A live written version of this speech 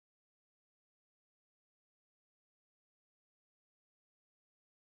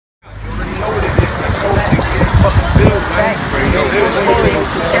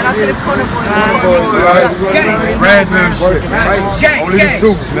Brownsville shit. Only the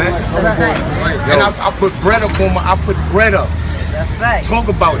Dukes, man. And I put bread up on my, I put bread up. Talk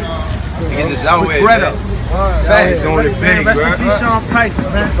about it. Niggas is out here, bread up. Facts on the big, rest in peace, Sean Price,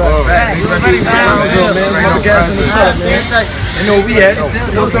 man. Facts. Man, gas in the sun, man. You know we at.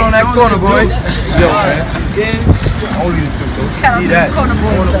 What's on that corner, boys? Yo, man. Only the Dukes. Shout out to the corner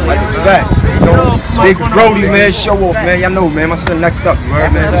boys, though. Fact. Big Brody, man. Showoff, man. Y'all know, man. My son next up. You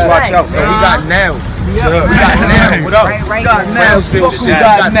heard, man. Just watch out. So we got now. We got now. What up? Right We got now. Brownsville shit. We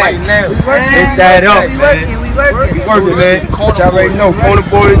got right now. Hit that up, man. We working. We working, man. But y'all already know. Corner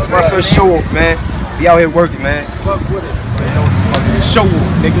boys, my son Showoff, man. We out here working, man. Fuck with it.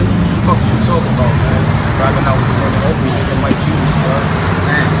 Showoff, nigga. Fuck what you talking about, man. Driving out with the running Homi, nigga, Mike Hughes, bro.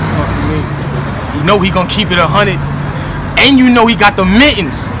 Fuck you mean? You know he gonna keep it 100, and you know he got the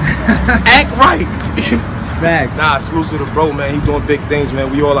mittens. Act right. Bags. Nah, exclusive to bro, man. He doing big things, man.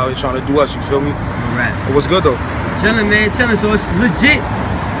 We all out here trying to do us, you feel me? Alright. But what's good though? Chilling, man, chilling. So it's legit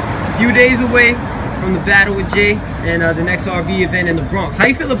a few days away from the battle with Jay and the next RBE event in the Bronx. How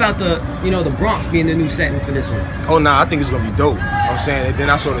you feel about the Bronx being the new setting for this one? Oh nah, I think it's gonna be dope. You know what I'm saying? And then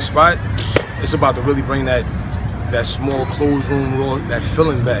I saw the spot. It's about to really bring that small closed room raw, that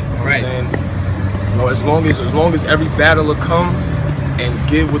feeling back. You know what I'm saying? You know, as long as every battler come and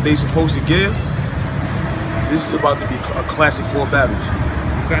give what they supposed to give, this is about to be a classic 4 battles.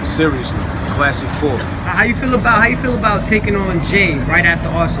 Okay. Seriously, classic 4. How you feel about taking on Jay right after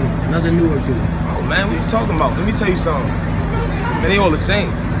Arsenal, another newer dude? Oh man, what you talking about? Let me tell you something. Man, they all the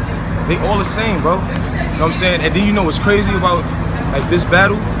same. They all the same, bro. You know what I'm saying? And then you know what's crazy about like this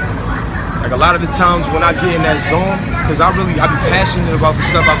battle? Like a lot of the times when I get in that zone, cause I be passionate about the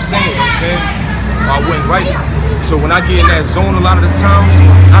stuff I'm saying, you know what I'm saying? I wouldn't write it. So when I get in that zone a lot of the times,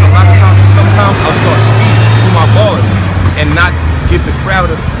 not a lot of times, but sometimes I'll start speaking through my bars and not give the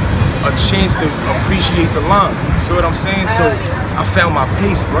crowd a chance to appreciate the line. You feel what I'm saying? So I found my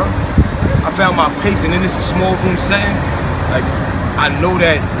pace, bro. I found my pace, and in this small room setting, like I know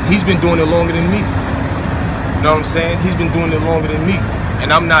that he's been doing it longer than me. You know what I'm saying? He's been doing it longer than me. And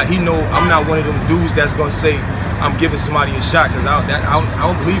I'm not one of them dudes that's gonna say I'm giving somebody a shot, cause I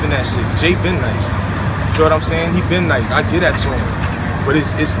don't believe in that shit. Jay been nice. You feel what I'm saying? He been nice. I get that to him. But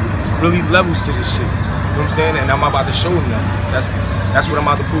it's really levels to this shit. You know what I'm saying? And I'm about to show him that. That's what I'm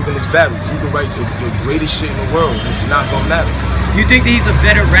about to prove in this battle. You can write the greatest shit in the world. It's not gonna matter. You think that he's a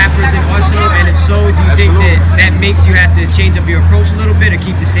better rapper than Arsenal? And if so, do you think that makes you have to change up your approach a little bit or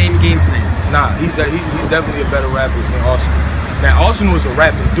keep the same game plan? Nah, he's definitely a better rapper than Arsenal. Now Arsenal is a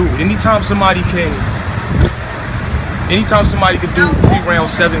rapping dude. Anytime somebody can do 3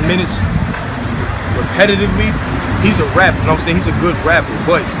 rounds, 7 minutes repetitively, he's a rapper. You know what I'm saying? He's a good rapper,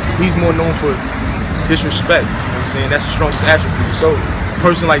 but he's more known for disrespect. You know what I'm saying? That's the strongest attribute. So a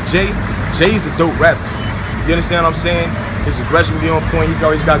person like Jay's a dope rapper. You understand what I'm saying? His aggression be on point. He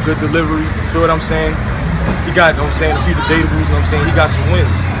always got good delivery. You feel what I'm saying? He got, you know what I'm saying, a few debatables. You know what I'm saying? He got some wins.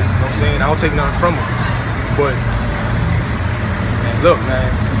 You know what I'm saying? I don't take nothing from him. But man, look, man,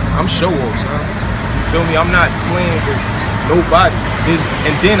 I'm Showoff, son. You feel me? I'm not playing with nobody.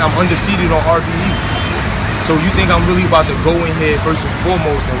 And then I'm undefeated on RBE. So you think I'm really about to go in here first and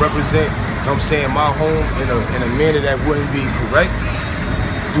foremost and represent, you know what I'm saying, my home in a manner that wouldn't be correct?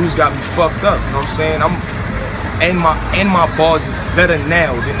 Dudes got me fucked up, you know what I'm saying? And my bars is better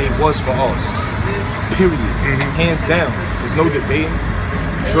now than they was for us. Period. Hands down. There's no debating.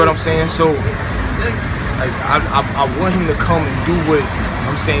 You feel what I'm saying? So like I want him to come and do what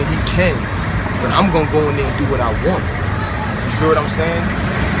I'm saying he can, but I'm gonna go in there and do what I want. You feel what I'm saying?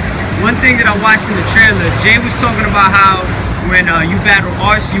 One thing that I watched in the trailer, Jay was talking about how when you battled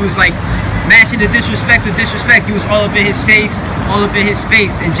Ars, you was like matching the disrespect with disrespect. You was all up in his face,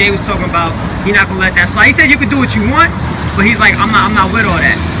 and Jay was talking about he not gonna let that slide. He said you could do what you want, but he's like, I'm not with all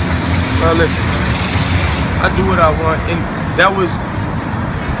that. Well, listen, I do what I want, and that was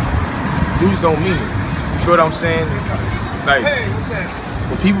dudes don't mean it. You feel what I'm saying? Like,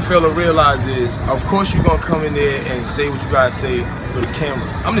 what people fail to realize is, of course you're gonna come in there and say what you gotta say for the camera.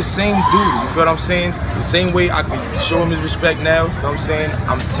 I'm the same dude, you feel what I'm saying? The same way I can show him his respect now, you know what I'm saying?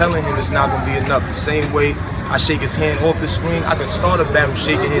 I'm telling him it's not gonna be enough. The same way I shake his hand off the screen, I can start a battle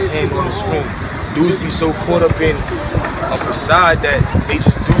shaking his hand on the screen. Dudes be so caught up in a facade that they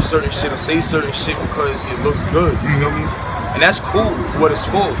just do certain shit or say certain shit because it looks good, you feel me? And that's cool for what it's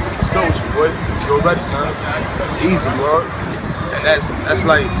for. Let's go with you, boy. You're ready, son. Easy, bro. And that's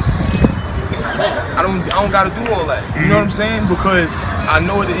like, I don't gotta do all that. You know what I'm saying? Because I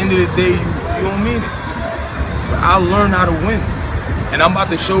know at the end of the day, you don't mean it. But I learned how to win. And I'm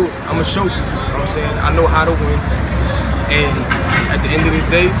gonna show you. You know what I'm saying? I know how to win. And at the end of the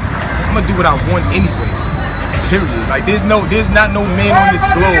day, I'm gonna do what I want anyway. Period. Like there's not no man on this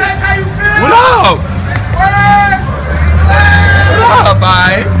globe. What up? What up,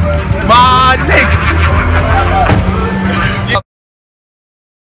 man? My nigga.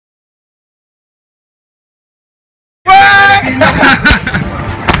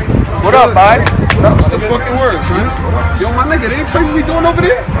 What up, man? What's the fucking word, son? Yo, my nigga, they ain't tell you what we doing over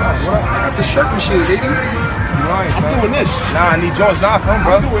there? I got the shirt machine, baby. I'm doing this. Nah, I need yours. Nah, come,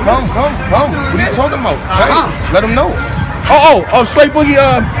 bro. Come. What are you talking about? Let them know. Oh, Sway Boogie,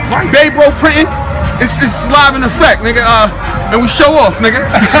 Bay Bro printing. It's live in effect, nigga. And we show off, nigga.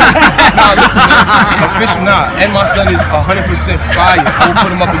 Nah, listen, man. Official, nah. And my son is 100% fire. I will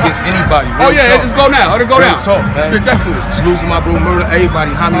put him up against anybody. Oh yeah, let's go now. Let's go now. Talk, man. Yeah, definitely. Salute to my bro Murda,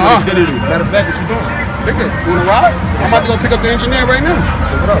 everybody. Homi, what did it do? Matter of fact, what you doing? Nigga, you wanna ride? I'm about to go pick up the engineer right now.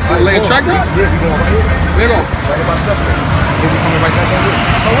 So what up? Lay a track down? Yeah, we going right here. Where you going? Right here by Suffolk. Yeah, we coming right back down here.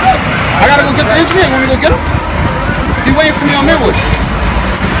 So what up? I gotta go get the engineer. You want me to go get him? He waiting for me on Midwood.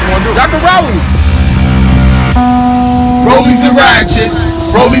 What you wanna do? Y'all can ride with me. Rollies and ratchets,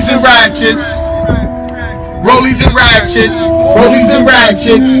 rollies and ratchets, rollies and ratchets, rollies and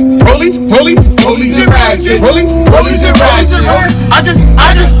ratchets, rollies and ratchets, rollies and ratchets. I just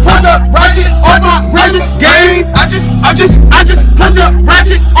put a ratchet on my wrist game. I just put a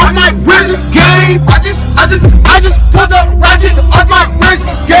ratchet on my wrist game. I just put a ratchet on my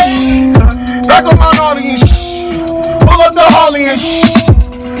wrist game. Back on my Harley and pull up the Harley and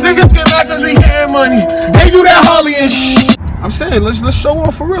niggas get back cause we getting money. They do that Harley and I'm saying, let's show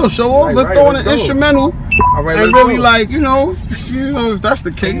off for real. Show off. Let's throw in an instrumental. All right, and really like, you know, if that's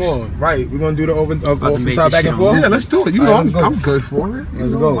the case. Come on. Right, we're gonna do the off the top back and forth. Yeah, let's do it. You know, I'm good for it.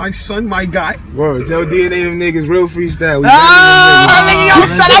 Let's go. My son, my guy. Word. Tell DNA them niggas real freestyle. Nigga, yo,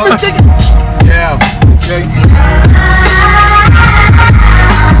 son, I was thinking. Yeah. Okay.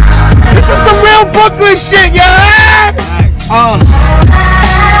 This is some real Brooklyn shit, yeah.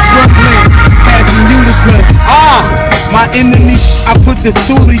 Brooklyn, passing Utica. My enemy, I put the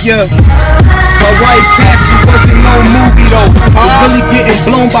tool of ya. My white castle wasn't no movie though. Was really getting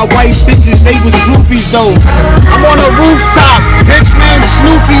blown by white bitches, they was groupies though. I'm on a rooftop, bitch named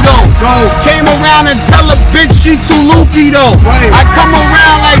Snoopy though. Came around and tell a bitch she too loopy though. I come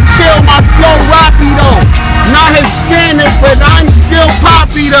around like chill, my flow rocky though. Not Hispanic, but I'm still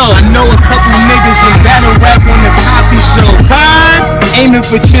poppy though. I know a couple niggas in battle rap on the copy show. Aiming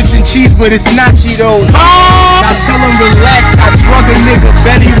for chips and cheese, but it's not Cheetos. Now tell him relax, I drug a nigga,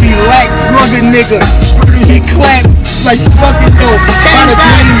 bet he relax, slug a nigga. He clap like fuck it though. By the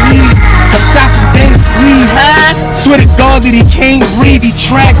green weed, a shot from Ben Squeeze. Swear to God that he can't breathe, he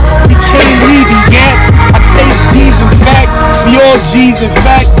track, he can't leave, he yet. I take G's in fact, we all G's in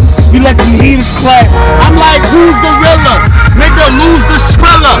fact. We let them heaters clap. I'm like, who's the realer? Nigga, lose the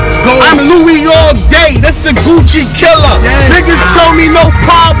Skrilla. I'm Louis all day, that's a Gucci killer. Niggas told me no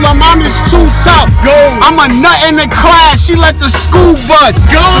problem, I'm just too tough. I'm a nut in the class, she let the school bus.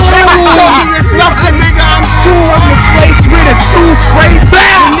 Niggas told me it's nothing, nigga, I'm too I'm the place with a two spray.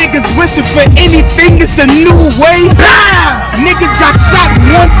 When niggas wishing for anything, it's a new way. Niggas got shot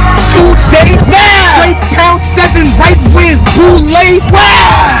once, 2 days. Straight pound 7 right where his boo lay.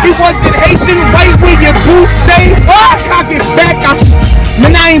 He wasn't Haitian, right where your boo stay. I cock it back,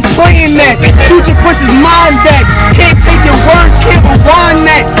 man, I ain't playing that. Future pushes mind back. Can't take your words, can't rewind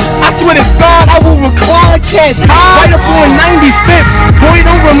that. I swear to God, I will recline cats. Right up on 95th. Boy,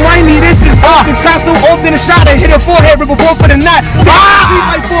 don't remind me this is often time so often a shot I hit her forehead right before for the knot. 3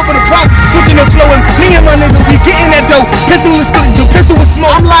 like 4 for the props, switching the flow and me and my nigga, we getting that dough. Pistol is good, the pistol is smoke.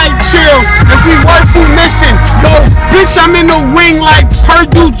 I'm like chill, if we work who missing. Go, bitch, I'm in the wing like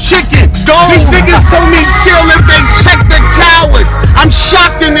Purdue chicken. These niggas told me chill if they check the cowards. I'm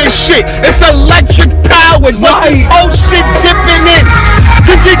shocked in this shit. It's electric powered. But this whole shit dipping in.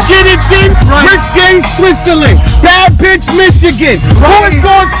 Did you get it then? Wrist game Switzerland. Bad bitch Michigan. Who is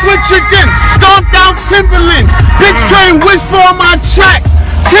gonna switch again? Stomped out Timberlands. Bitch can't whisper on my track.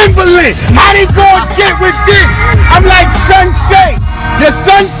 Timberland. How they gonna get with this? I'm like Sensei. The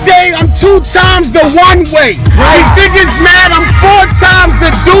son say I'm 2 times the one way. These niggas mad I'm 4 times the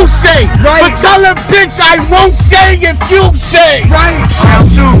do say. But tell a bitch I won't say if you say.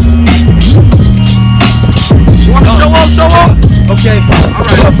 Round 2. You wanna show off? Okay,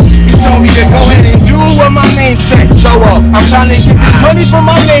 alright. You told me to go ahead and do what my name say. Show off. I'm trying to get this money from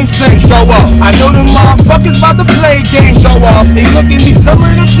my namesake. Show off. I know them motherfuckers about to play game. Show off. They look at me, some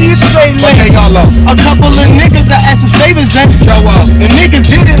of them see a straight lane. Okay, y'all love. A couple of niggas I asked for favors and show off. The niggas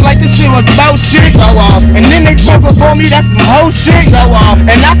did it like this shit was about hoe shit. Showoff. And then they talk about me, that's some hoe shit. Showoff.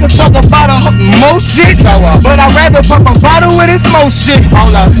 And I could talk about most shit. Showoff. But I'd rather pop a bottle with this most shit.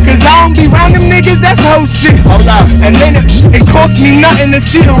 Hold up. Cause I don't be round them niggas, that's hoe shit. Hold up. And then it costs me nothing to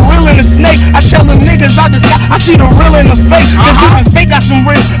see the real and the snake. I tell them niggas out the sky, I see the real and the fake. Cause even fake got some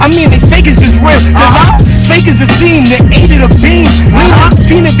real. I mean, the fake is just real. Cause I'm fake as a scene that ate it a beam.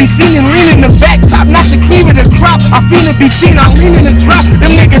 Finna be seen and lean in the back top, not the cream of the crop. I finna be seen, I lean in the drop.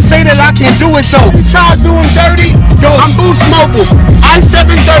 Them niggas say that I can't do it though. Try to do them dirty. Yo, I'm boost mobile. I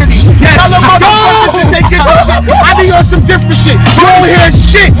 730. Yes. Tell them motherfuckers that they get this shit. I be on some different shit. You don't hear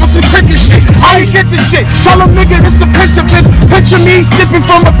shit on some cricket shit. How you get this shit? Tell them nigga this a picture, bitch. Picture me sipping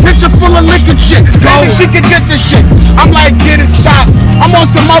from a pitcher full of liquor shit. Maybe she could get this shit. I'm like, get it, stop. I'm on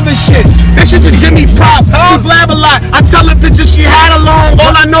some other shit. This shit just give me props. She blab a lot. I tell her bitch if she had a long,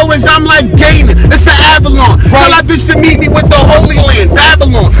 all I know is I'm like gaining. It's an Avalon. Tell that bitch to meet me with the Holy Land,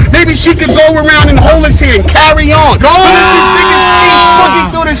 Babylon. Maybe she could go around and hold his hand, carry on. But if this nigga see fucking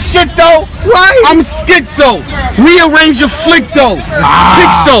through the shit though, right? I'm schizo. Rearrange your flick though.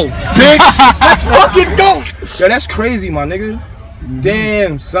 Pixel, bitch. Let's fucking go. Yo, that's crazy, my nigga.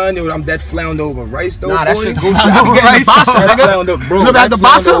 Damn, son, dude, I'm that flound over rice though. Nah, that boy. shit goes. I be getting the bassa, That nigga. flound up, bro. You know about that the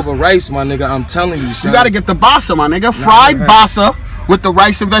flound bassa? over rice, my nigga. I'm telling you, son. You gotta get the bassa, my nigga. Fried bassa with the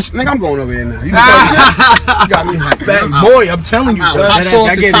rice and vegetables. Nigga, I'm going over here now. You got me hyped. Fat boy, I'm telling you, son. Hot sauce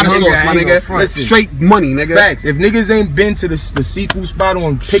I and get tartar it, sauce, nigga. my I ain't gonna nigga. front. Straight money, nigga. Facts. If niggas ain't been to the seafood spot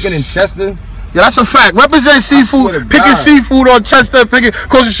on Pickin' and Chester, Yeah, that's a fact. Represent swear to seafood. Picking God. seafood on Chester, picking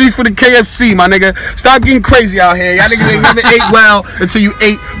across the street for the KFC, my nigga. Stop getting crazy out here. Y'all niggas ain't never ate well until you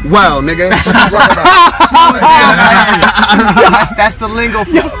ate well, nigga. That's the lingo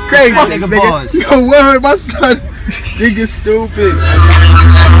for Crazy, nigga nigga. bars. Yo, word, my son. nigga stupid.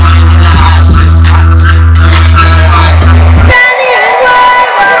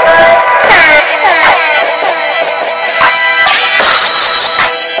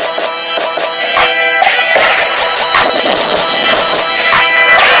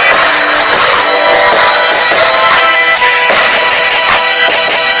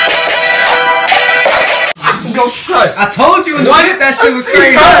 Yo, son. I told you in the whip that shit was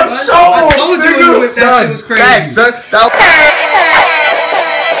crazy. Son, I told you in the whip that shit was crazy. Facts, son.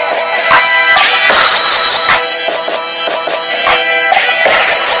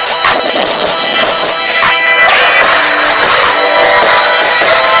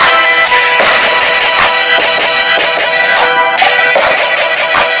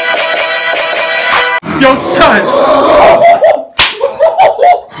 Yo, son.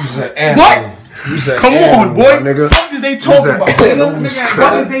 What? Come on, boy. Nigga. What is they talking about, nigga?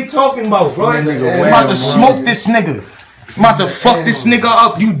 What is they talking about, bro? I'm about to smoke this nigga. I'm about to fuck this nigga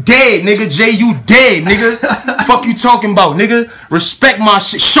up. You dead, nigga. Jay, you dead, nigga. Fuck you talking about, nigga. Respect my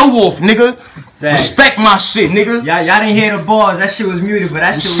shit. Showoff, nigga. Facts. Respect my shit, nigga. Y'all didn't hear the bars. That shit was muted, but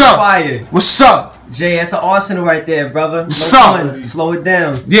that shit What's was up? fire. What's up? Jay, that's an arsenal right there, brother. What's No up? fun. Slow it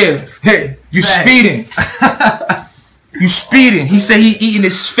down. Yeah. Hey, you Facts. speeding. You speeding. He said he eating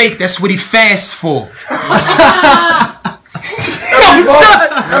his fake. That's what he fasts for. Yo, son.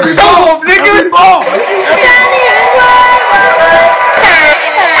 Show up, nigga.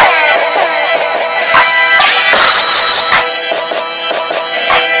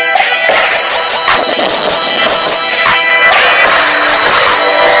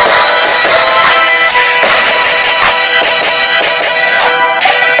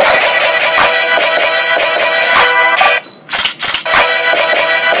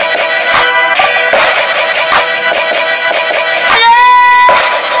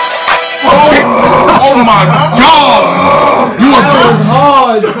 Oh my God! You a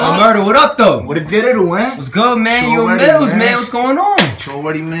Hard. Murder, what up though? What it did it, man? What's good, man? Sure You in ready, Mills, man. man. What's going on?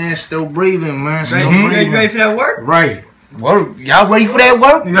 Already, man. Still breathing, man. Still You breathing. ready for that work? right. Work. Y'all ready for that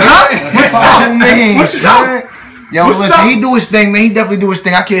work? What's up, man? What's up? Yo, What's listen, up? he do his thing, man. He definitely do his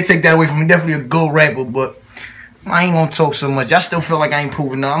thing. I can't take that away from him. He definitely a good rapper, but I ain't gonna talk so much. I still feel like I ain't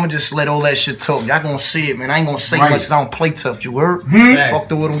proving nothing. I'm gonna just let all that shit talk. Y'all gonna see it, man. I ain't gonna say Right. much because I don't play tough. You heard? Facts. Fuck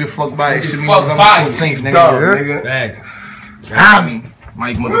the world, don't give a fuck by it. Shit me Fuck November by it. 14th, nigga. Dog, You heard? nigga. Thanks. I mean,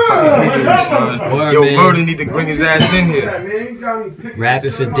 Mike motherfucking Hughes, son. Word, Yo, man. Murda need to bring his ass in here.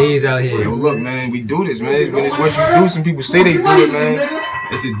 Rapping for days out Yo, here. look, man, we do this, man. When it's what you do, some people say they do it, man.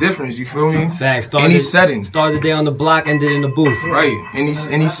 It's a difference, you feel me? Facts. Any setting. Start the day on the block, ended in the booth. Right, any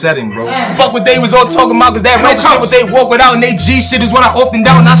setting, bro. Fuck what they was all talking about, cause that ratchet shit what they walk without and they G shit is what I often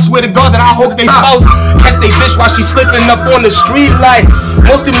down. And I swear to God that I hope they spouse catch they bitch while she slipping up on the street like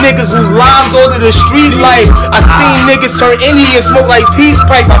Most of them niggas whose lives order the street life. I seen niggas turn Indian, smoke like peace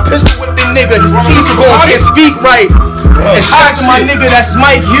pipe. I pistol whip the nigga, his teeth are going, can't speak right. And shout to my nigga, that's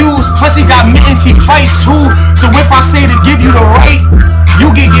Mike Hughes. Plus he got mittens, he fight too. So if I say to give you the right, you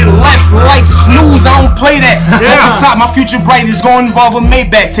can get left like snooze. I don't play that. Off the top, my future bright is going to involve a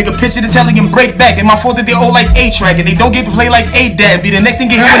Maybach. Take a picture to tell it and break back. And my fault that they all like A-track and they don't get to play like A-Dad. Be the next thing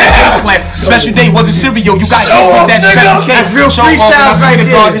get him in that clap. Special day wasn't cereal. You got hit with that special case. Show off, and I swear to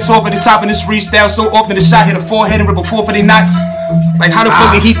God, it's off at the top of this freestyle. So often the shot hit a forehead and rip a four for they not. Like how the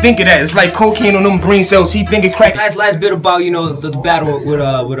fuck did he think of that? It's like cocaine on them brain cells. He thinking crack. Last bit about the battle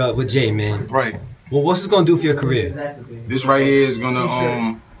with Jay, man. Right. Well, what's this gonna do for your career? This right here is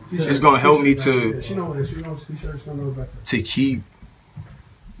gonna it's gonna help me to keep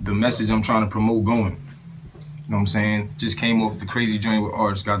the message I'm trying to promote going. You know what I'm saying? Just came off the crazy joint with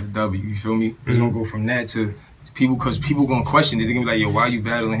Arts, got the W. You feel me? It's gonna go from that to people, cause people gonna question it. They're gonna be like, yo, why you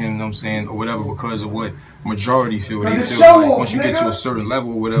battling him? You know what I'm saying? Or whatever, because of what majority feel. They feel like once you get to a certain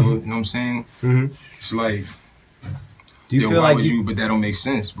level or whatever, you know what I'm saying? It's like, do you yo, feel why like would you? But that don't make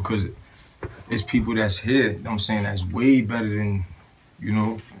sense because it's people that's here, you know what I'm saying, that's way better than, you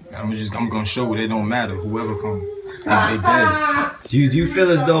know. I'm gonna show they don't matter, whoever comes. They dead. Do you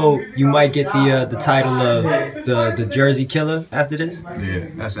feel as though you might get the title of the Jersey Killer after this? Yeah,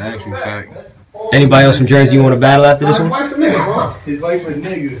 that's an actual fact. Anybody else from Jersey you want to battle after this one?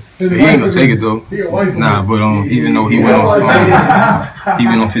 He ain't gonna take it though. Nah, but even though he went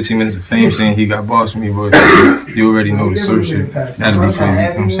on 15 Minutes of Fame saying he got boss from me, but you already know the search shit. That'd be crazy. You know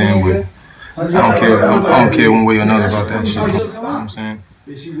what I'm saying? But I don't care. I don't care one way or another about that shit. You know what I'm saying?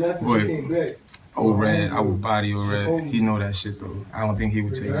 But O-Red, I would body O-Red. He know that shit though. I don't think he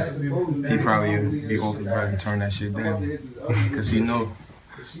would take it. He probably would be off the back and turn that shit down. Cause he know.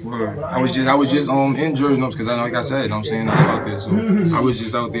 Well, I was just in Jersey, because like I said, you know what I'm saying, I'm out there. So I was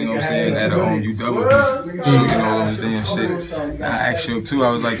just out there, you know what I'm saying, at UW, shooting all of this damn shit. I asked Shook too, I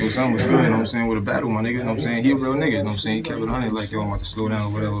was like, yo, something was good, you know what I'm saying, with a battle, my nigga, you know what I'm saying, he a real nigga, you know what I'm saying, he kept it 100, like, yo, I'm about to slow down or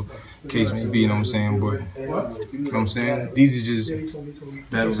whatever case may be, you know what I'm saying, but, you know what I'm saying, these are just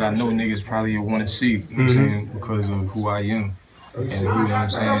battles I know niggas probably want to see, you know what I'm saying, because of who I am. And you know what I'm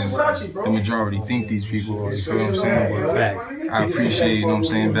saying, the majority think these people are, you feel what I'm saying? But I appreciate, you know what I'm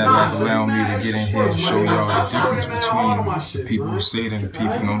saying, that like allowing me to get in here and show y'all the difference between the people who say it and the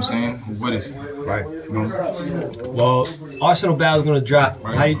people, you know what I'm saying, who with it. Right. You know? Well, Arsenal Battle is gonna drop.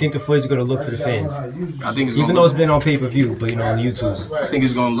 Right. How do you think the footage is gonna look for the fans? I think it's even though it's been on pay-per-view, but you know, on YouTube. I think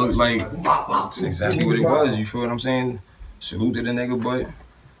it's gonna look like it's exactly what it was, you feel what I'm saying? Salute to the nigga, but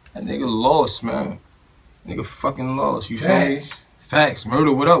that nigga lost, man. Nigga fucking lost, you feel me? Facts.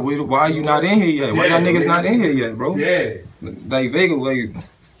 Murda, what up? Why are you not in here yet? Why y'all niggas not in here yet, bro? Yeah. Like Vega, like,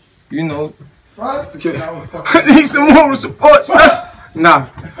 you know. I need some moral support, son. Nah,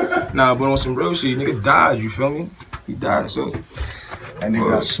 but on some real shit, nigga died, you feel me? He died, so. And nigga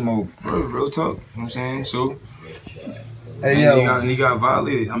got smoked. Bro, real talk, you know what I'm saying? So. Hey, and he got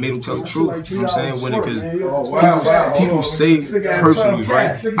violated. I made him tell the truth. You know what I'm saying? When because people say personals,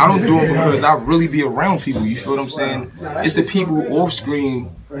 right? I don't do it because I really be around people. You feel what I'm saying? It's the people off screen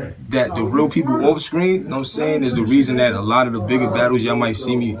that the real people off screen. You know what I'm saying? Is the reason that a lot of the bigger battles y'all might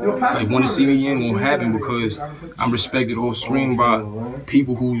see me like want to see me in won't happen because I'm respected off screen by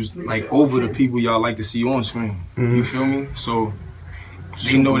people who's like over the people y'all like to see on screen. You feel me? So.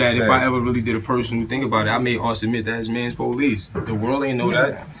 They know that if I ever really did a personal thing about it, I made us admit that his man's police. The world ain't know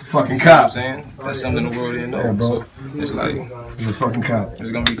that. It's a fucking cop. You know what I'm saying? That's something the world didn't know. Yeah, so it's like, he's a fucking cop. It's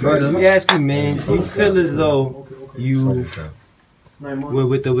gonna be crazy. Let me ask you, man, do you feel as though you,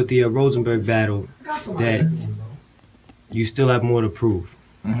 with the Rosenberg battle, that you still have more to prove?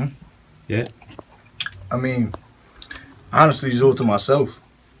 Yeah? I mean, honestly, it's all to myself.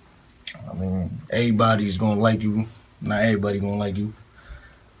 I mean, everybody's gonna like you. Not everybody gonna like you.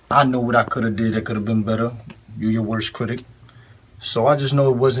 I know what I could have did that could have been better. You're your worst critic. So I just know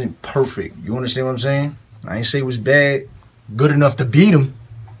it wasn't perfect. You understand what I'm saying? I ain't say it was bad, good enough to beat him,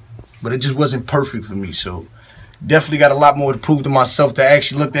 but it just wasn't perfect for me. So definitely got a lot more to prove to myself to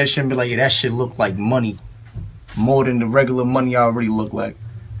actually look at that shit and be like, yeah, that shit look like money. More than the regular money I already look like.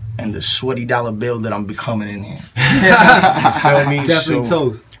 And the sweaty dollar bill that I'm becoming in here. You feel me? Definitely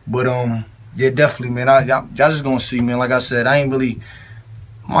toast. But yeah, definitely, man. Y'all just gonna see, man. Like I said, I ain't really.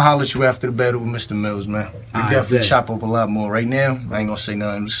 I'm gonna holler at you after the battle with Mr. Mills, man. We definitely chop up a lot more. Right now, I ain't gonna say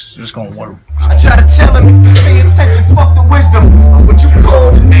nothing. It's just gonna work. I try to tell him, pay attention, fuck the wisdom. What you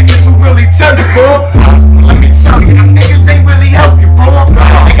call the niggas who really tell you, bro? Let me tell you, them niggas ain't really help you, bro.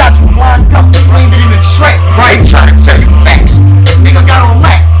 They got you lined up, blamed it in the track. Right, trying to tell you facts. Nigga got on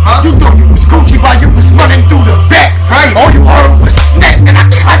lack. You thought you was Gucci while you was running through the back. Right, all you heard was snap, and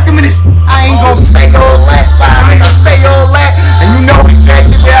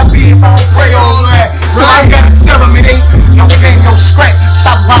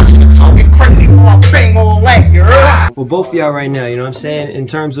Well, both of y'all right now, you know what I'm saying? In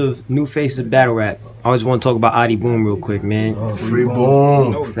terms of new faces of battle rap, I always want to talk about Adi Boom real quick, man. Free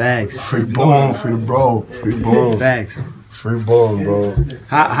Boom. Facts. Free Boom. Free bro. Free Boom. Facts. Free Boom, bro.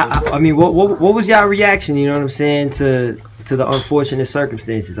 I mean, what was y'all reaction, you know what I'm saying, to the unfortunate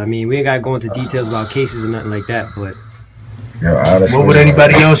circumstances? I mean, we ain't got to go into details about cases or nothing like that, but... Yo, honestly, what would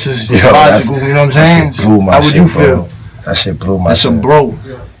anybody else's logical, you know what I'm saying? How would you feel? That shit blew my shit. That's a bro.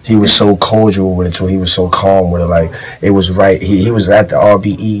 He was so cordial with it too. He was so calm with it. Like, it was right. He was at the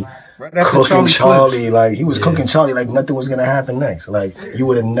RBE cooking Charlie. Like, he was cooking Charlie like nothing was gonna happen next. Like, you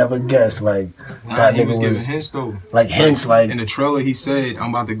would have never guessed. Like, that he nigga was giving hints though. Like hints, like in the trailer he said, "I'm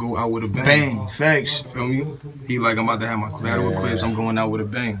about to go out with a bang." Bang, facts. Feel me? He like, "I'm about to have my battle with Clips. I'm going out with a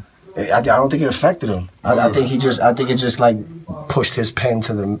bang." I don't think it affected him. I think it just like pushed his pen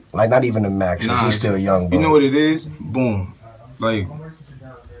to the like not even the max. Nah, he's still young. Bro. You know what it is? Boom. Like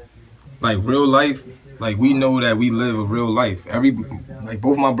real life. Like, we know that we live a real life. Like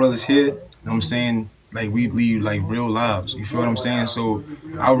both my brothers here. You know what I'm saying? Like, we lead like real lives. You feel what I'm saying? So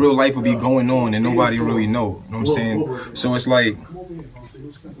our real life will be going on and nobody really know. You know what I'm saying? So it's like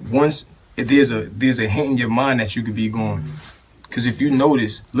once there's a hint in your mind that you could be going. Because if you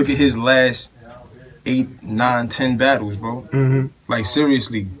notice, look at his last 8, 9, 10 battles, bro. Like,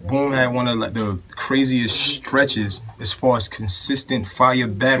 seriously, Boom had one of like the craziest stretches as far as consistent fire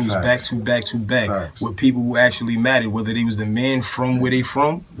battles back to back with people who actually mattered, whether they was the man from where they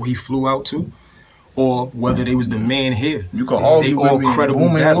from, where he flew out to, or whether they was the man here. You can argue with me, credible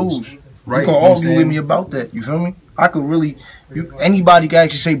Boom and battles. lose. Right? You can argue with me about that. You feel me? I could really, anybody can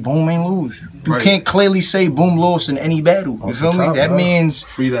actually say Boom ain't lose. You can't clearly say Boom lost in any battle. You feel me? That man's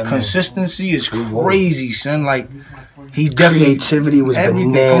consistency is crazy, son. Like, he definitely creativity was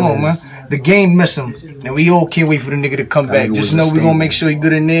bananas. Come on, man. The game miss him, and we all can't wait for the nigga to come back. Just know we gonna make sure he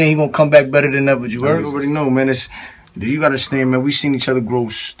good in there. He gonna come back better than ever. You already know, man. It's you gotta understand, man. We seen each other grow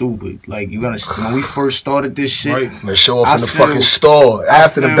stupid. Like, you gotta when we first started this shit. Man, show off in the fucking store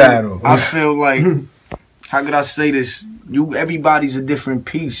after the battle. I feel like, how could I say this? Everybody's a different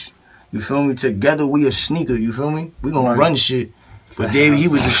piece. You feel me? Together we a sneaker. You feel me? We gonna run shit. But David, he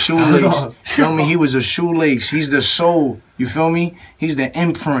was a shoelace. Feel me? He was a shoelace. He's the soul. You feel me? He's the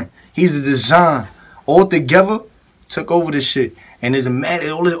imprint. He's the design. All together, took over this shit. And it's a matter.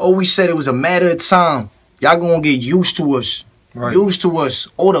 Always said it was a matter of time. Y'all gonna get used to us. Used to us.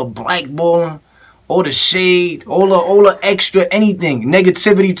 All the blackballing, all the shade, all the extra anything.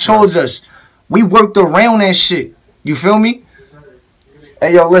 Negativity towards us. We worked around that shit. You feel me?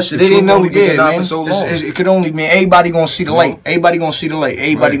 Hey, yo, listen, they didn't know we did, man. It could only mean everybody gonna see the light. Everybody gonna see the light.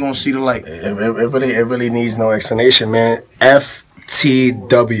 Everybody gonna see the light. It really needs no explanation, man.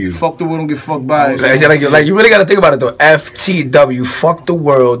 FTW. Fuck the world, don't get fucked by it. Like, you really gotta think about it though. FTW. Fuck the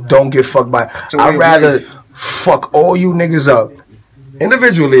world, don't get fucked by it. I'd rather fuck all you niggas up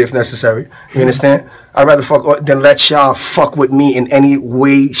individually if necessary. You understand? I'd rather fuck than let y'all fuck with me in any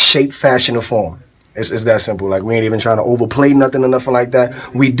way, shape, fashion, or form. It's that simple. Like, we ain't even trying to overplay nothing or nothing like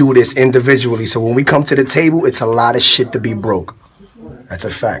that. We do this individually. So when we come to the table, it's a lot of shit to be broke. That's a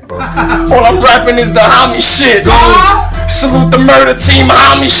fact, bro. All I'm rapping is the Homi shit. Salute the murder team,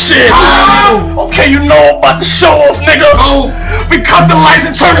 Homi shit. Okay, you know about the show off, nigga. We cut the lights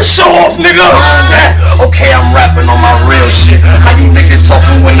and turn the show off, nigga. Okay, I'm rapping on my real shit. How you niggas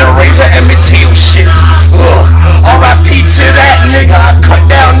talking when the razor Emmett Till shit? R.I.P. to that nigga. I cut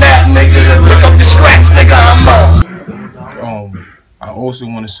down that nigga. Pick up the scraps, nigga. I'm up. I also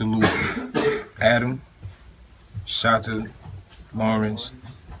want to salute Adam, Shata, Lawrence. You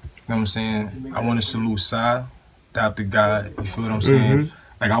know what I'm saying? I want to salute Sai, Dr. God. You feel what I'm saying?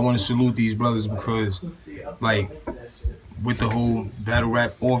 Like, I want to salute these brothers because, like, with the whole battle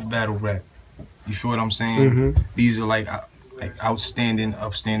rap, off battle rap, you feel what I'm saying? These are like outstanding,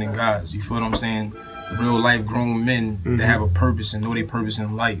 upstanding guys. You feel what I'm saying? Real life grown men that have a purpose and know their purpose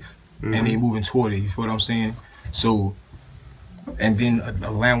in life, and they moving toward it. You feel what I'm saying? So, and then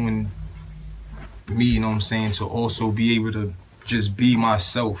allowing me, you know what I'm saying, to also be able to just be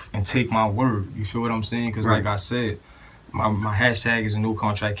myself and take my word. You feel what I'm saying? Because like I said, my hashtag is a no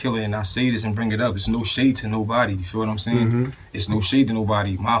contract killer, and I say this and bring it up. It's no shade to nobody. You feel what I'm saying? It's no shade to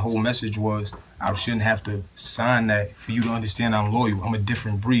nobody. My whole message was I shouldn't have to sign that for you to understand I'm loyal. I'm a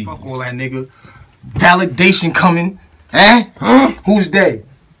different breed. Fuck all that, nigga. Validation coming. Who's dead?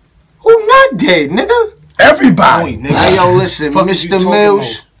 Who not dead, nigga? Everybody. Nigga. Hey, yo, listen, Mr.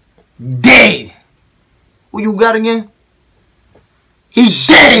 Mills, dead. Who you got again? He's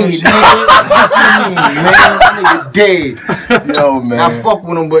dead, nigga. Man, nigga dead. Yo, man. I fuck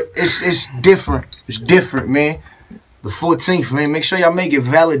with him, but it's different. It's different, man. The 14th, man. Make sure y'all make it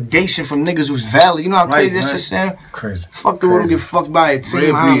validation from niggas who's valid. You know how crazy that shit sound? Crazy. Fuck the world, get fucked by a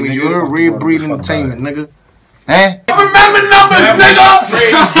team. Homies, you heard? Red Breed Entertainment, nigga. Eh? Remember numbers, nigga! What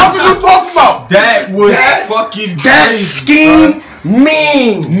the fuck is you talking about? That was fucking That crazy, scheme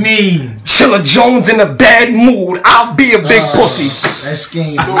mean. Chilla Jones in a bad mood. I'll be a big pussy. That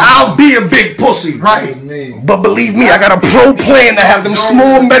scheme. I'll be a big pussy. Right. But believe me, I got a pro plan to have them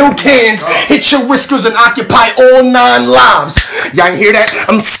small metal cans hit your whiskers and occupy all 9 lives. Y'all ain't hear that?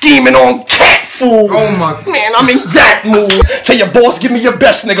 I'm scheming on cat food. Oh my man, I'm in that mood. Tell your boss, give me your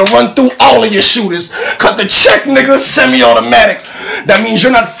best, nigga. Run through all of your shooters. Cut the check, nigga. Semi-automatic. That means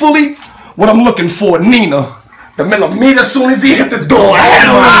you're not fully what I'm looking for, Nina. The millimeter as soon as he hit the door. I had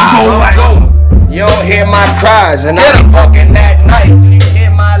to go. You don't hear my cries, and I be fucking that night. You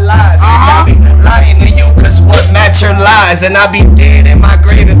hear my lies, I be lying to you, cause what matter lies. And I be dead in my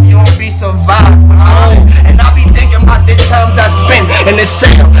grave if you don't be survived with my sin. And I be thinking about the times I spent in the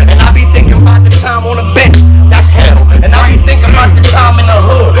cell. And I be thinking about the time on the bench, that's hell. And I be thinking about the time in the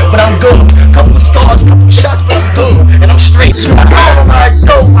hood, but I'm good. Couple scars, couple shots, but I'm good. And I'm straight. So I hold on like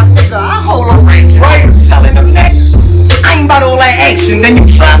dope, my nigga, I hold on range. Right, I'm telling them that I ain't about all that action. Then you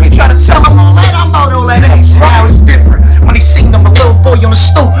try to tell them all that I'm about all that action. Now it's different when they seen them a little boy on the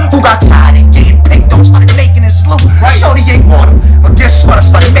stoop who got tired of getting picked on, started making his loop. Shorty ain't want him, but guess what? I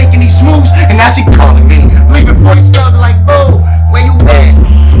started making these moves, and now she calling me, leaving voicemails like, boo, where you been?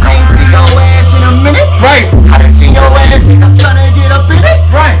 I ain't seen your ass in a minute. Right. I done seen your ass and I'm trying to get up in it.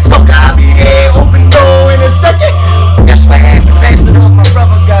 Right. So I'll be there, open door in a second. That's what happened. Blasted off, my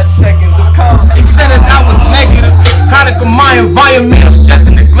brother got seconds of calls. They said that I was negative. Product of my environment. I was just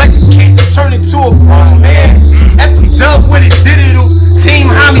a neglected kid to turn into a grown man. F dub with it, digital. Team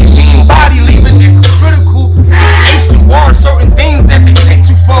Homi, mean body, leaving it critical. H2R, certain things that they take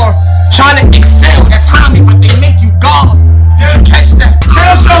too far. Trying to excel, that's Homi, but they make you God. Did you catch that?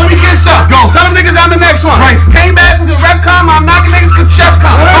 Show, let me get some. Go. Tell them niggas I'm the next one. Right. Came back with the ref com, I'm knocking niggas cause chef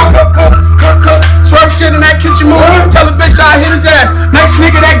com. Cook. Swerve shit in that kitchen move. Tell the bitch I hit his ass. Next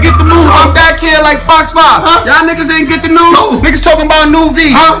nigga that get the move. I'm back here like Fox 5. Y'all niggas ain't get the news. Niggas talking about new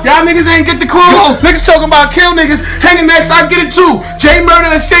V. Y'all niggas ain't get the cruise. Niggas talking about kill niggas. Hanging next, I get it too. J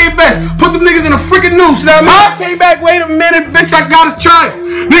Murda and say it best. Put them niggas in a freaking noose. Now I came back, wait a minute, bitch, I gotta try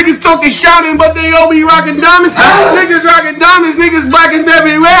it. Niggas talking shouting, but they all be rocking diamonds. Niggas rocking diamonds, niggas blacking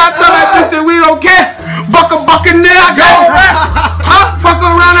everywhere. I tell that bitch that we don't care. Buck in there, I go. Fuck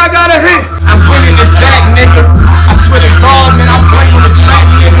around, I got a hit. I'm bringing it back, nigga. I swear to God, man, I'm bringing the track,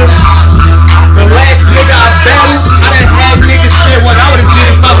 nigga. The last nigga I battled, I done had niggas say what I would've did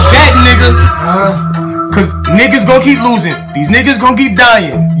if I was that nigga. Cause niggas gon' keep losing. These niggas gon' keep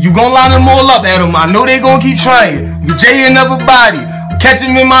dying. You gon' line them all up at them. I know they gon' keep trying. You Jay another body. Catch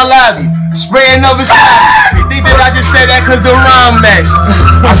him in my lobby. Spray another shot. They think that I just said that cause the rhyme match.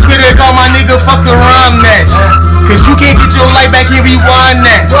 I spit it on my nigga, fuck the rhyme match. Cause you can't get your life back and rewind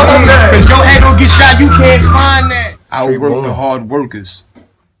that. Cause your head gon' get shot, you can't find that. I work the hard workers.